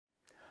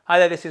Hi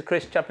there, this is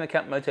Chris, chap in the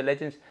Camp Motor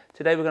Legends.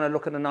 Today we're going to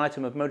look at an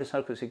item of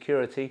motorcycle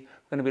security.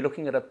 We're going to be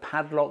looking at a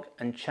padlock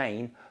and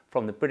chain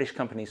from the British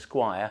company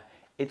Squire.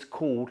 It's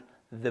called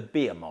the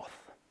Behemoth.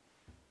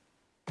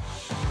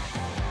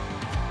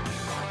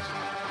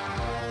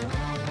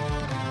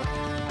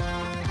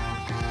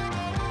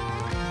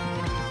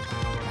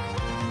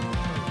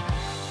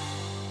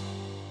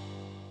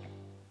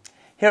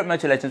 Here at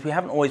Motor Legends, we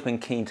haven't always been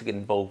keen to get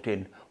involved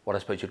in what I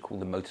suppose you'd call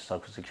the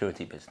motorcycle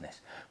security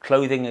business.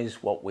 Clothing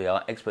is what we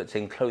are experts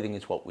in, clothing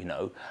is what we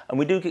know, and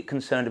we do get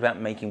concerned about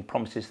making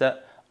promises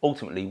that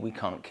ultimately we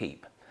can't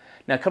keep.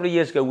 Now, a couple of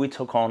years ago, we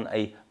took on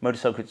a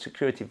motorcycle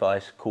security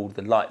device called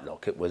the light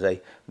lock. It was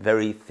a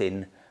very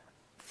thin,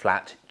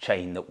 flat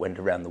chain that went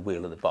around the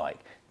wheel of the bike.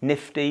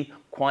 Nifty,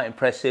 quite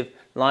impressive,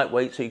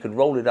 lightweight, so you could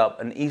roll it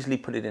up and easily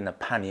put it in a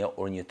pannier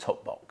or in your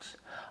top box.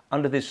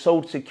 Under this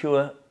sold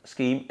secure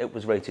scheme, it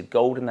was rated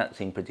gold, and that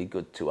seemed pretty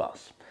good to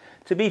us.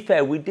 To be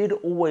fair, we did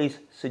always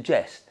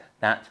suggest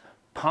that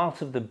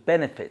part of the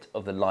benefit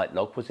of the light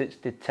lock was its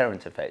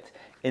deterrent effect,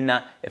 in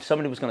that if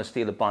somebody was going to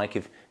steal a bike,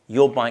 if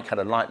your bike had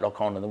a light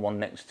lock on and the one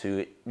next to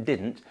it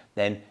didn't,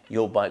 then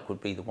your bike would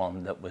be the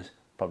one that was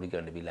probably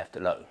going to be left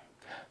alone.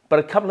 But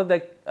a couple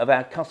of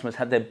our customers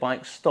had their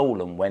bikes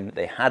stolen when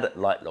they had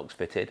light locks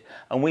fitted,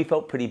 and we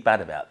felt pretty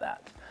bad about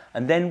that.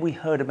 And then we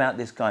heard about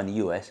this guy in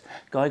the US,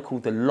 a guy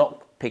called the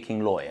Lock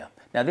Picking Lawyer.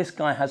 Now, this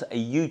guy has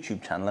a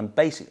YouTube channel, and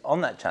basically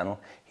on that channel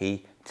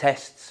he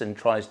tests and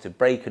tries to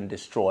break and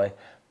destroy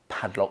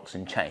padlocks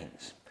and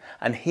chains.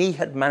 And he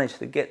had managed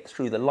to get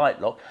through the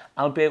light lock,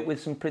 albeit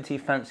with some pretty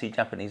fancy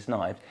Japanese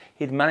knives.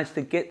 He'd managed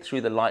to get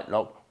through the light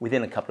lock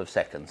within a couple of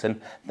seconds,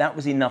 and that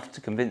was enough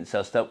to convince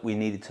us that we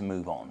needed to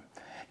move on.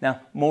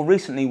 Now, more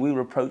recently we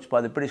were approached by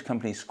the British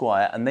company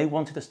Squire, and they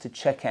wanted us to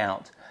check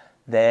out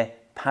their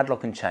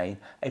padlock and chain,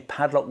 a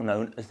padlock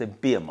known as the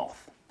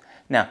Behemoth.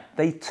 Now,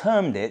 they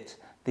termed it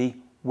the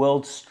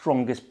world's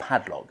strongest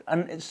padlock,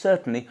 and it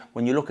certainly,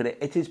 when you look at it,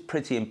 it is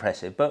pretty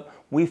impressive, but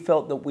we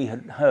felt that we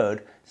had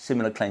heard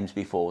similar claims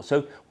before,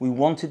 so we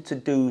wanted to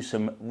do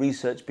some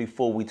research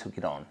before we took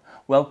it on.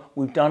 Well,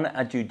 we've done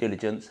our due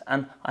diligence,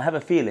 and I have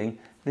a feeling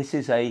this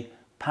is a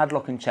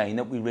padlock and chain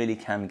that we really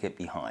can get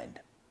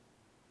behind.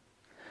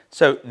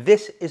 So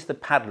this is the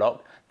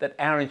padlock that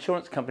our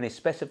insurance company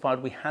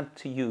specified we had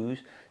to use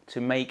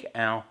to make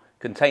our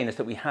containers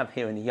that we have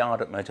here in the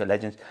yard at Motor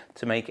Legends,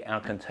 to make our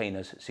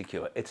containers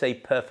secure. It's a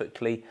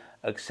perfectly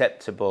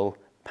acceptable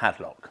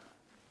padlock.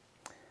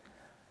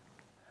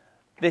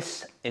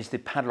 This is the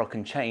padlock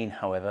and chain,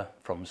 however,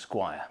 from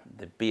Squire,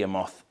 the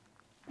Behemoth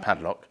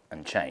padlock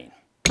and chain.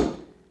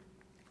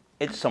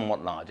 It's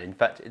somewhat large. In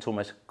fact, it's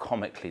almost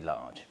comically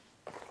large.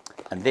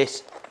 And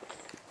this,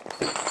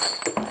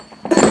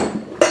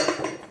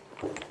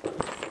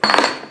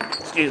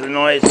 excuse the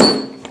noise,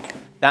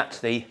 that's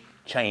the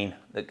chain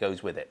that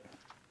goes with it.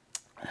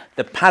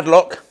 The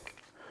padlock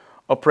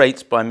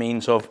operates by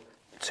means of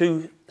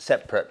two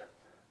separate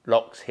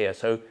locks here,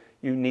 so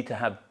you need to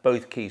have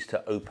both keys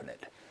to open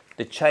it.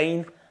 The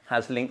chain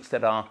has links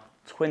that are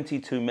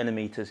 22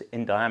 millimeters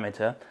in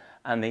diameter,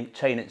 and the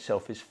chain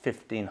itself is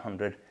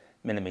 1500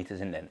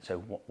 millimeters in length, so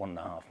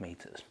 1.5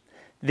 meters.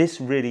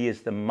 This really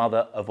is the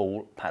mother of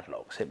all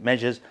padlocks. It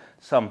measures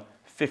some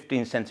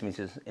 15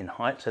 centimeters in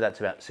height, so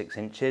that's about 6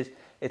 inches.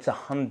 It's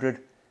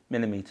 100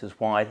 millimeters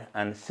wide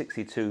and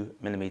 62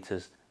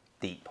 millimeters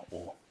deep,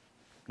 or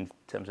in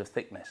terms of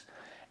thickness.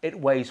 It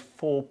weighs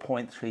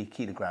 4.3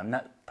 kilograms.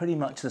 That's pretty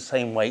much the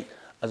same weight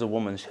as a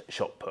woman's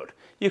shot put.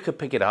 You could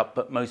pick it up,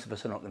 but most of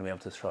us are not going to be able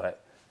to throw it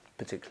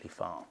particularly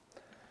far.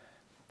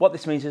 What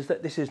this means is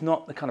that this is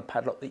not the kind of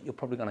padlock that you're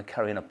probably going to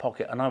carry in a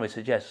pocket, and I would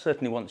suggest,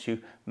 certainly once you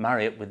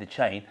marry it with the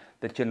chain,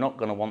 that you're not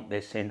going to want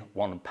this in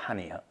one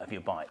pannier of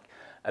your bike.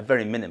 At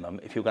very minimum,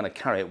 if you're going to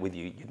carry it with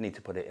you, you'd need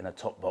to put it in a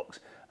top box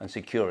and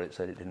secure it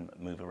so that it didn't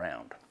move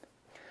around.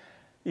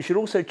 You should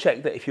also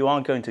check that if you are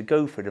going to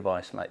go for a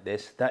device like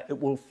this, that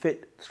it will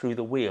fit through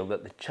the wheel,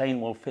 that the chain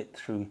will fit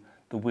through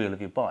the wheel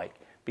of your bike.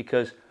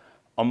 Because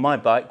on my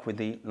bike with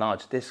the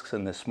large discs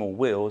and the small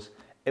wheels,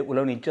 it will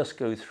only just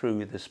go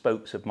through the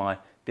spokes of my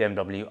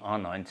BMW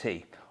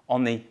R9T.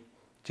 On the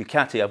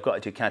Ducati, I've got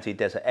a Ducati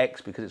Desert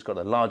X, because it's got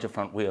a larger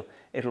front wheel,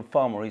 it'll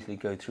far more easily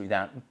go through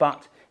that.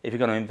 But if you're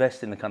going to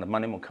invest in the kind of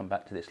money, and we'll come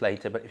back to this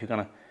later, but if you're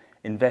going to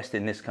invest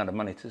in this kind of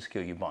money to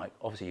secure your bike,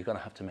 obviously you're going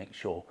to have to make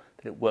sure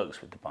that it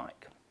works with the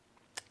bike.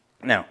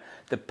 Now,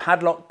 the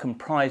padlock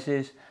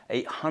comprises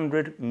a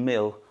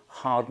 100mm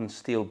hardened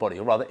steel body,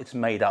 or rather it's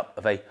made up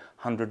of a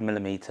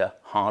 100mm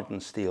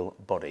hardened steel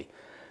body.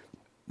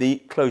 The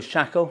closed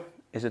shackle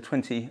is a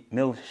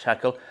 20mm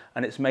shackle,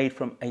 and it's made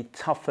from a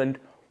toughened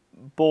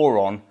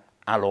boron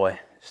alloy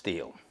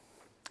steel.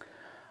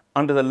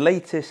 Under the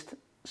latest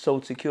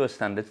sold secure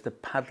standards, the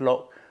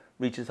padlock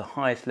reaches the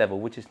highest level,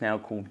 which is now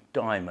called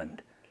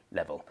diamond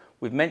level.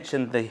 We've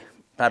mentioned the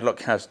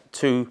padlock has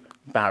two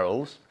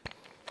barrels,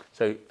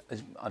 so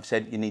as I've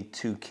said, you need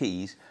two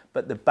keys,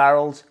 but the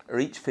barrels are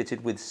each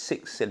fitted with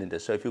 6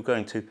 cylinders. So if you're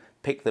going to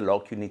pick the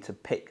lock, you need to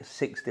pick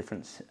 6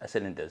 different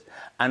cylinders.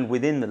 And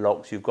within the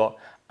locks, you've got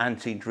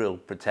anti-drill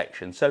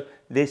protection. So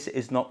this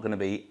is not going to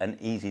be an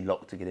easy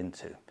lock to get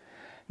into.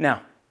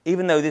 Now,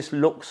 even though this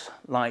looks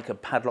like a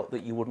padlock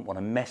that you wouldn't want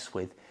to mess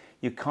with,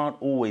 you can't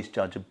always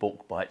judge a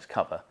book by its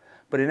cover.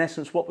 But in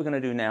essence, what we're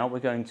going to do now, we're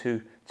going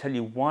to tell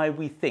you why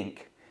we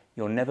think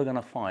you're never going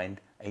to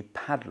find a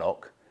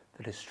padlock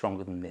that is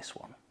stronger than this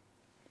one.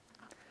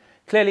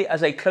 Clearly,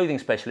 as a clothing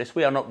specialist,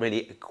 we are not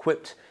really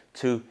equipped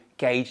to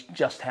gauge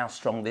just how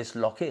strong this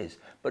lock is,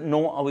 but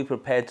nor are we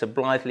prepared to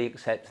blithely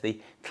accept the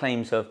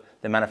claims of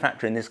the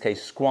manufacturer, in this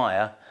case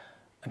Squire,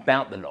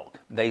 about the lock.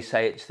 They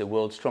say it's the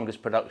world's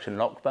strongest production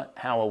lock, but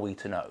how are we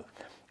to know?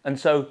 And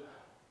so,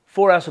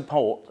 for our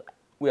support,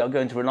 we are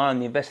going to rely on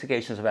the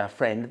investigations of our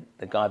friend,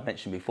 the guy I've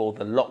mentioned before,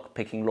 the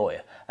lock-picking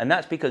lawyer. And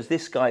that's because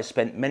this guy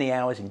spent many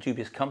hours in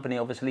dubious company,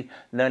 obviously,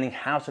 learning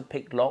how to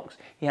pick locks.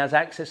 He has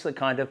access to the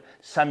kind of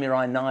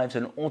samurai knives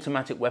and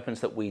automatic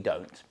weapons that we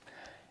don't.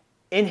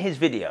 In his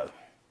video,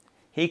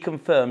 he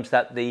confirms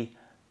that the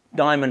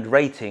diamond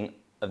rating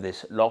of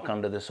this lock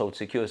under the Sold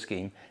Secure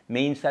scheme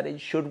means that it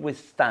should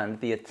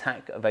withstand the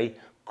attack of a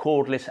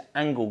cordless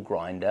angle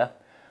grinder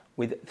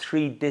with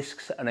 3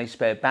 discs and a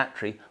spare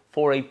battery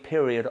for a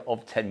period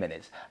of 10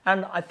 minutes.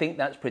 And I think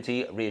that's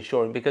pretty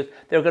reassuring, because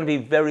there are going to be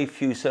very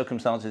few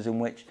circumstances in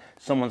which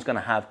someone's going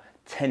to have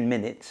 10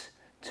 minutes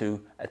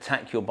to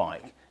attack your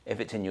bike. If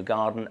it's in your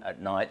garden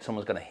at night,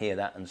 someone's going to hear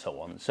that and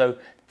so on. So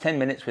 10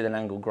 minutes with an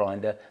angle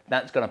grinder,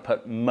 that's going to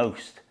put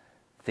most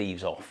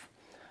thieves off.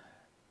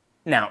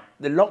 Now,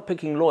 the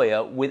lock-picking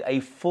lawyer, with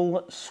a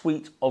full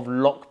suite of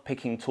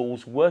lock-picking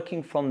tools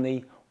working from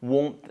the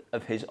warmth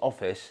of his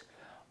office,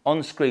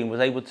 on screen was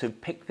able to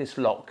pick this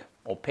lock,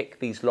 or pick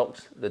these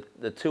locks,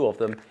 the 2 of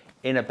them,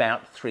 in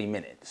about 3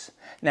 minutes.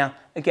 Now,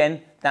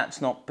 again,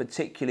 that's not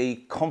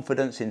particularly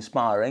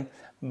confidence-inspiring,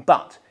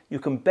 but you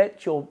can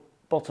bet your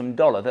bottom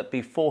dollar that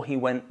before he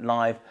went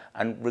live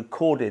and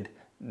recorded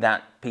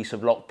that piece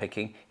of lock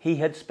picking, he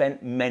had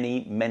spent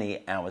many,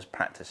 many hours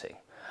practicing.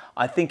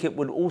 I think it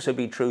would also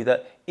be true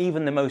that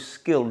even the most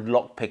skilled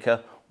lock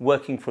picker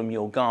working from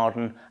your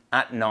garden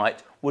at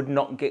night would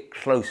not get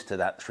close to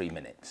that 3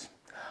 minutes.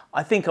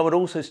 I think I would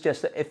also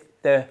suggest that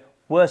if there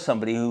were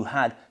somebody who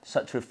had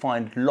such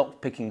refined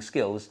lock picking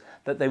skills,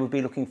 that they would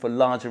be looking for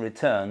larger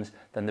returns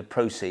than the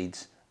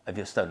proceeds of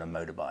your stolen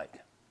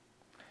motorbike.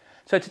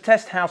 So to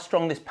test how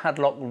strong this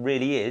padlock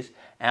really is,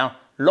 our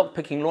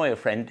lock-picking lawyer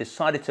friend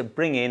decided to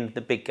bring in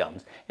the big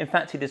guns. In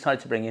fact, he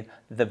decided to bring in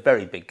the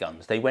very big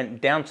guns. They went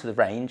down to the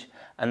range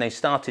and they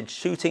started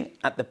shooting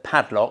at the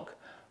padlock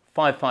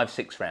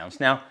 5.56 rounds.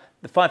 Now,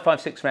 the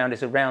 5.56 round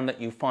is a round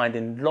that you find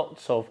in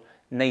lots of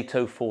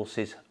NATO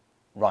forces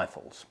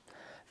rifles.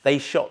 They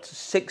shot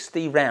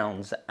 60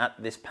 rounds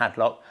at this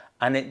padlock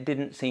and it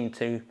didn't seem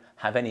to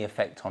have any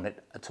effect on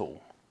it at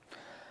all.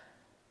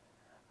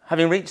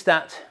 Having reached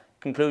that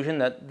conclusion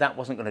that that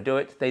wasn't going to do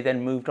it, they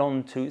then moved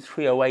on to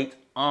 308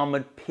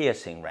 armoured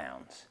piercing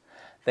rounds.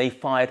 They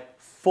fired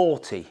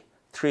 40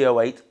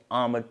 308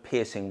 armoured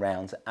piercing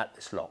rounds at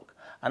this lock,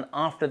 and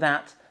after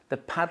that the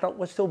padlock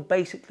was still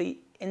basically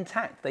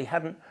intact. They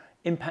hadn't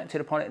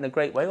impacted upon it in a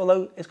great way,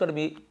 although it's got to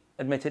be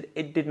admitted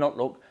it did not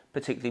look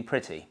particularly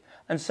pretty.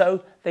 And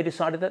so they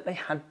decided that they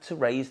had to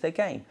raise their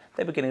game.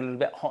 They were getting a little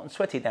bit hot and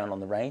sweaty down on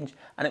the range,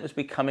 and it was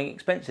becoming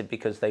expensive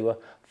because they were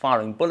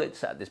firing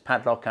bullets at this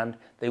padlock and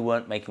they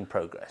weren't making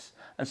progress.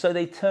 And so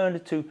they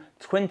turned to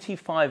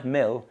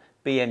 25mm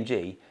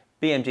BMG.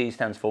 BMG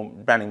stands for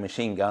Browning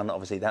machine gun.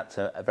 Obviously that's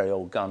a very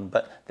old gun,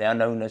 but they are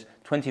known as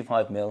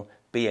 25mm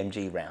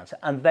BMG rounds,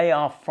 and they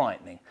are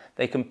frightening.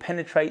 They can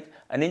penetrate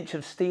an inch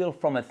of steel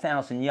from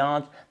 1,000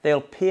 yards.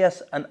 They'll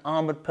pierce an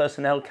armoured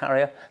personnel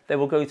carrier. They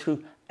will go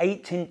through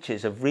 8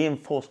 inches of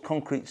reinforced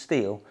concrete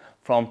steel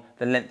from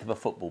the length of a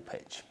football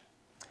pitch.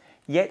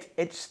 Yet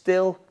it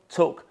still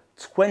took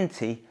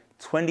 20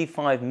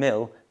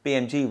 25mm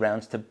BMG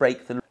rounds to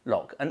break the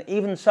lock. And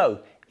even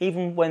so,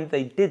 even when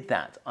they did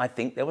that, I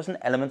think there was an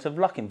element of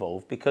luck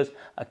involved, because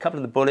a couple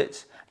of the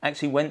bullets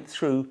actually went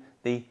through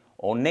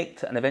or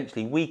nicked and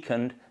eventually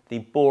weakened the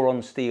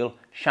boron steel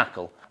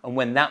shackle. And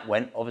when that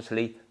went,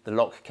 obviously the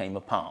lock came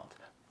apart.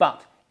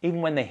 But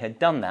even when they had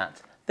done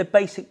that, the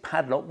basic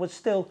padlock was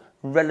still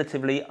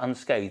relatively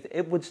unscathed.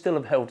 It would still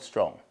have held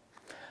strong.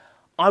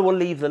 I will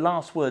leave the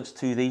last words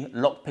to the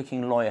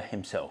lock-picking lawyer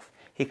himself.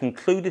 He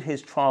concluded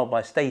his trial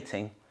by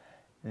stating,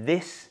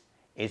 "This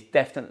is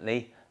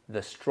definitely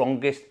the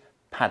strongest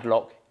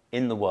padlock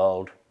in the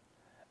world.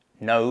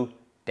 No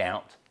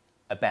doubt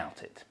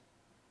about it."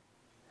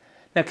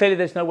 Now, clearly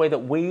there's no way that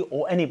we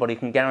or anybody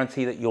can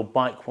guarantee that your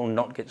bike will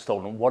not get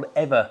stolen,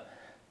 whatever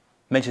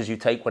measures you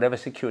take, whatever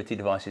security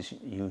devices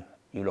you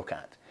look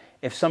at.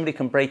 If somebody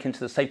can break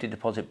into the safety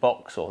deposit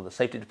box or the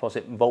safety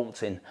deposit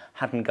vaults in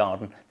Haddon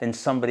Garden, then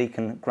somebody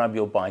can grab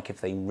your bike if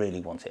they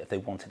really want it, if they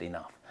want it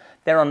enough.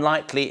 They're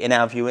unlikely, in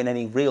our view, in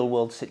any real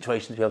world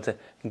situation to be able to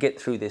get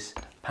through this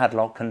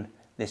padlock and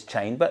this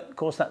chain, but of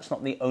course that's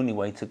not the only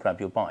way to grab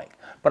your bike.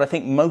 But I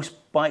think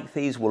most bike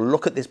thieves will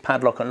look at this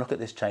padlock and look at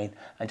this chain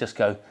and just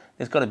go,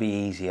 there's got to be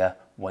easier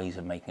ways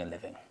of making a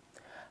living.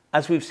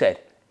 As we've said,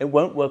 it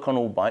won't work on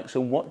all bikes, so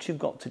what you've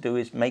got to do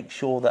is make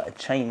sure that a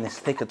chain this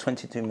thick, a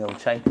 22mm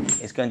chain,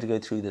 is going to go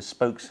through the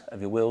spokes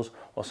of your wheels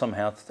or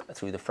somehow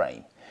through the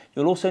frame.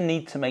 You'll also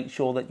need to make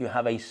sure that you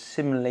have a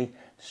similarly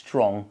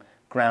strong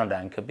ground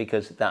anchor,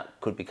 because that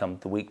could become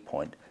the weak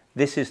point.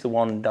 This is the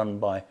one done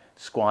by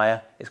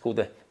Squire. It's called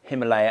the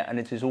Himalaya, and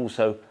it is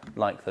also,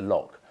 like the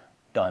lock,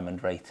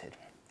 diamond rated.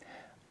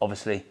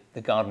 Obviously,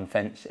 the garden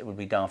fence, it would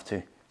be daft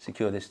to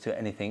secure this to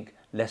anything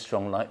less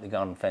strong like the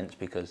garden fence,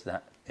 because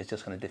that is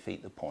just going to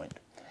defeat the point.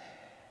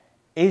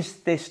 Is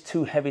this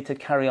too heavy to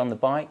carry on the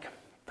bike?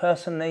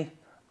 Personally,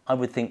 I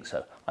would think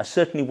so. I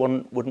certainly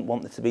wouldn't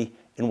want this to be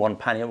in one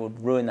pannier. It would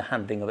ruin the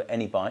handling of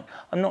any bike.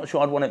 I'm not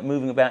sure I'd want it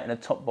moving about in a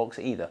top box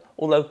either,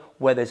 although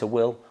where there's a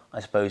will, I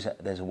suppose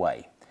there's a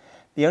way.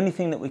 The only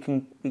thing that we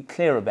can be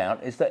clear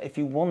about is that if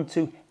you want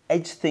to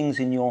edge things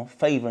in your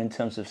favour in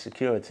terms of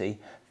security,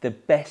 the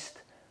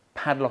best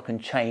padlock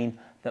and chain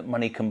that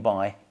money can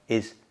buy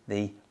is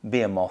the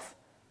Behemoth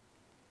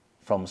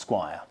from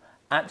Squire.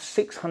 At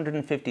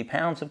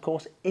 £650, of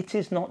course, it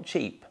is not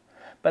cheap,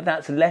 but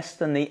that's less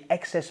than the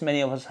excess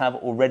many of us have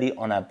already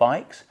on our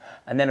bikes.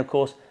 And then, of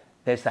course,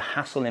 there's the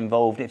hassle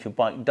involved if your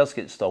bike does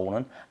get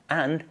stolen,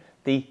 and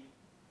the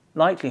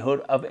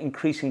likelihood of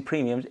increasing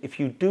premiums if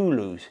you do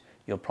lose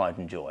your pride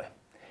and joy.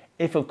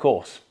 If, of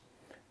course,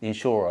 the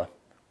insurer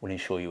will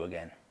insure you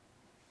again.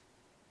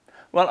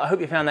 Well, I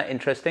hope you found that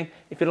interesting.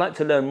 If you'd like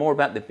to learn more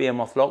about the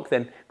Behemoth lock,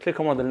 then click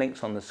on one of the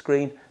links on the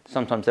screen.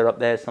 Sometimes they're up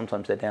there,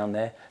 sometimes they're down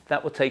there.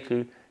 That will take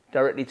you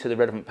directly to the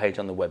relevant page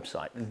on the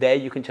website. There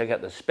you can check out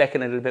the spec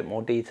in a little bit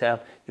more detail.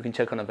 You can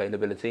check on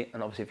availability,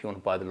 and obviously if you want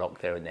to buy the lock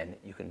there and then,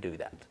 you can do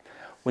that.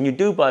 When you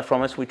do buy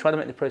from us, we try to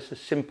make the process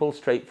simple,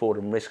 straightforward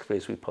and risk-free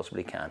as we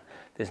possibly can.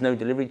 There's no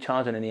delivery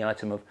charge on any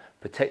item of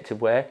protective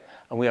wear,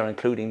 and we are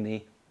including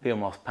the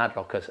Behemoth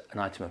padlock as an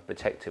item of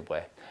protective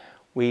wear.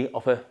 We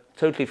offer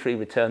totally free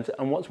returns,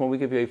 and what's more, we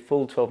give you a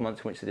full 12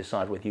 months in which to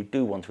decide whether you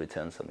do want to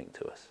return something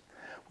to us.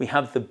 We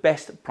have the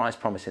best price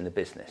promise in the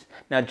business.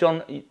 Now,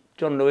 John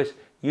Lewis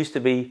used to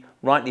be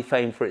rightly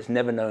famed for its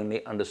never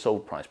knowingly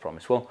undersold price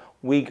promise. Well,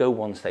 we go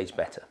one stage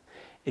better.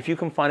 If you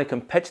can find a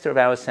competitor of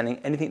ours selling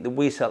anything that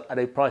we sell at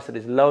a price that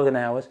is lower than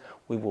ours,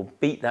 we will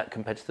beat that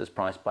competitor's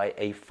price by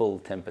a full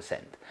 10%.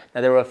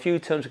 Now, there are a few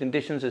terms and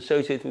conditions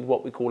associated with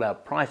what we call our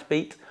price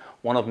beat,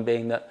 one of them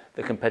being that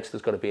the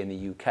competitor's got to be in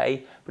the UK.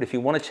 But if you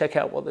want to check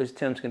out what those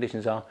terms and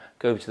conditions are,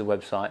 go over to the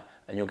website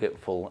and you'll get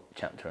full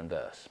chapter and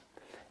verse.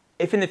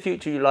 If in the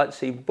future you'd like to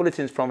see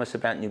bulletins from us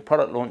about new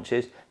product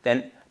launches,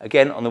 then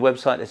again on the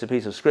website there's a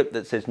piece of script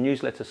that says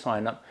newsletter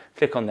sign up.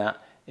 Click on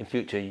that. In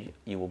future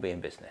you will be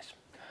in business.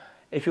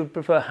 If you would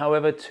prefer,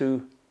 however,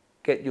 to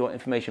get your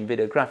information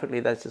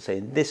videographically, that's to say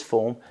in this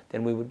form,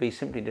 then we would be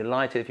simply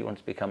delighted if you want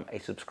to become a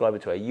subscriber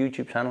to our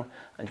YouTube channel,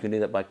 and you can do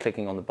that by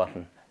clicking on the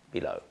button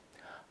below.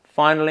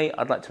 Finally,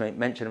 I'd like to make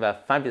mention of our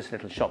fabulous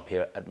little shop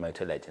here at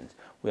Motor Legends.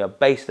 We are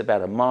based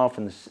about a mile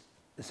from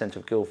the centre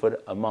of Guildford,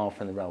 a mile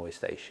from the railway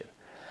station.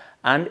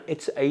 And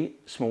it's a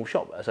small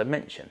shop, as I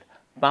mentioned,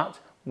 but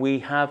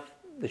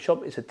the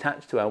shop is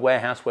attached to our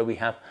warehouse where we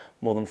have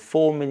more than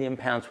 £4 million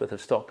worth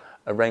of stock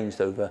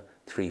arranged over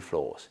 3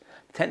 floors.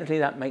 Technically,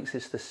 that makes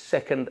this the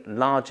second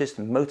largest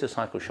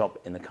motorcycle shop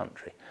in the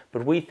country.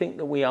 But we think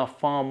that we are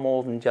far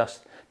more than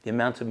just the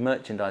amount of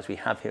merchandise we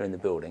have here in the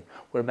building.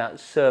 We're about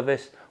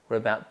service, we're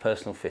about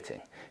personal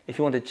fitting. If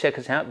you want to check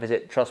us out,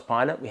 visit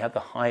Trustpilot. We have the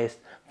highest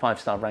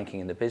 5-star ranking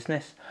in the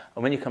business.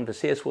 And when you come to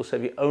see us, we'll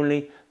serve you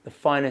only the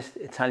finest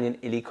Italian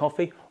illy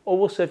coffee, or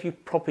we'll serve you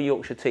proper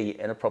Yorkshire tea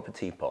in a proper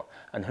teapot.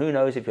 And who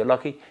knows, if you're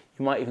lucky,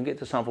 you might even get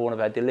to sample one of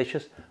our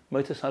delicious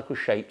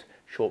motorcycle-shaped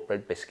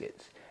shortbread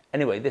biscuits.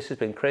 Anyway, this has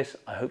been Chris.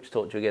 I hope to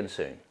talk to you again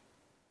soon.